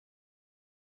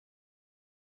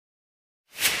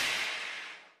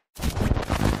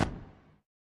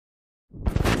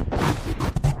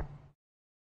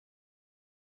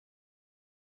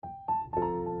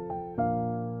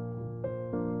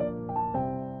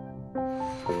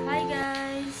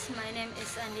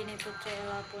Andini Putri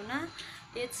L. Lapuna.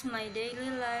 It's my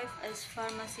daily life as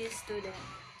pharmacy student.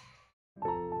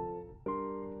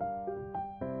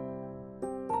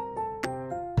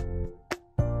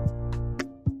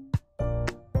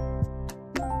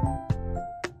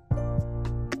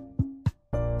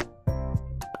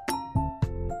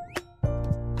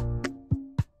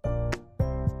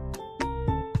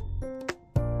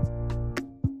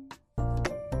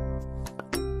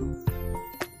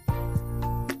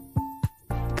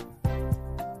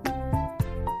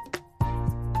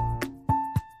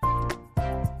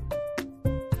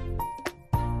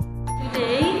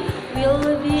 Today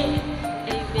will be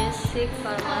a basic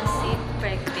pharmacy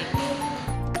practice.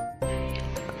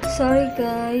 Sorry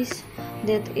guys,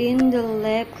 that in the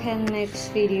lab can make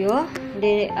video,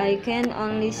 that I can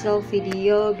only show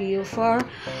video before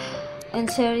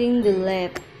entering the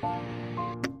lab.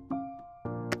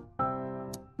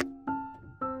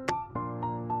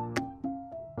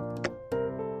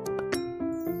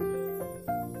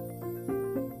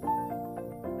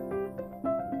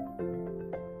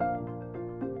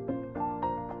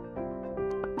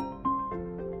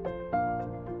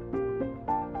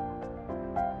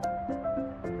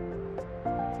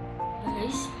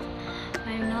 Guys,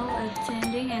 I'm now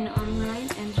attending an online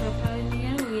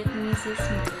entrepreneur with Mrs.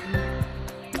 Madania.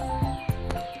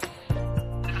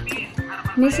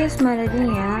 Mrs.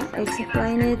 Madania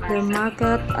explained the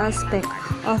market aspect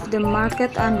of the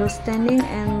market understanding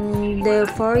and the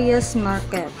various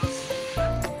markets.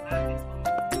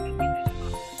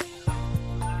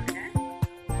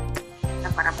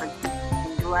 Para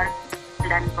penjual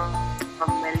dan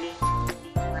pembeli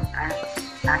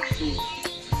transaksi.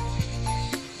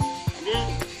 Jadi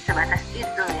sebatas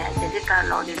itu ya. Jadi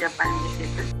kalau di depan di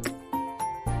situ.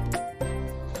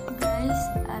 Guys,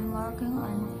 I'm working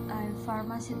on a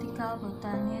pharmaceutical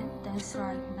botany test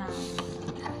right now.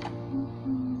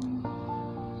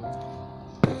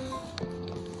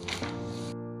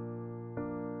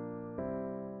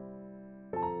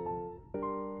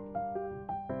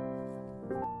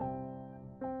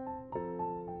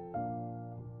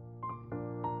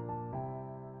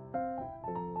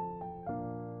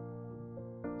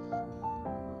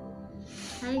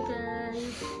 Hi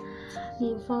guys,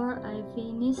 before I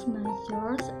finish my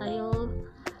chores, I'll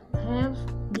have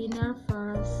dinner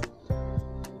first.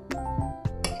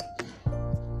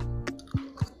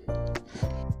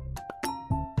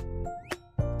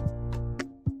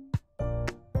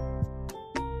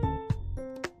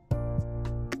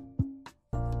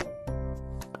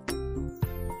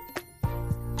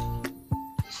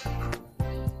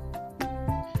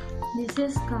 This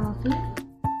is coffee.